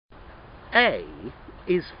A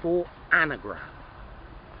is for anagram.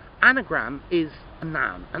 Anagram is a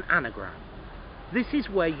noun, an anagram. This is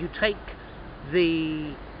where you take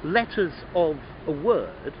the letters of a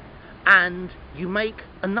word and you make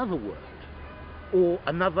another word, or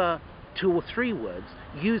another 2 or 3 words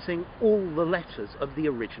using all the letters of the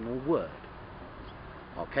original word.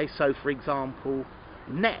 Okay, so for example,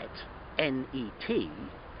 net, N-E-T,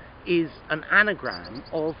 is an anagram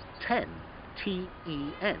of 10,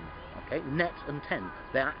 T-E-N. Okay, net and 10,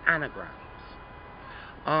 they are anagrams.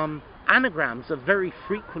 Anagrams are very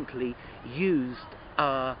frequently used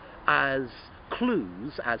as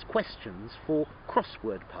clues, as questions for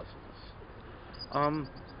crossword puzzles.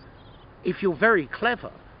 If you're very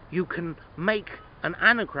clever, you can make an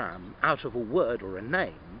anagram out of a word or a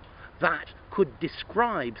name that could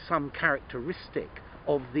describe some characteristic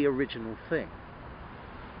of the original thing.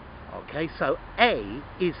 Okay, so A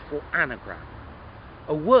is for anagram,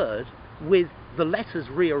 a word with the letters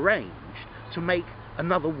rearranged to make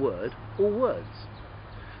another word or words.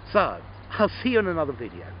 So, I'll see you in another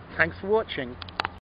video. Thanks for watching.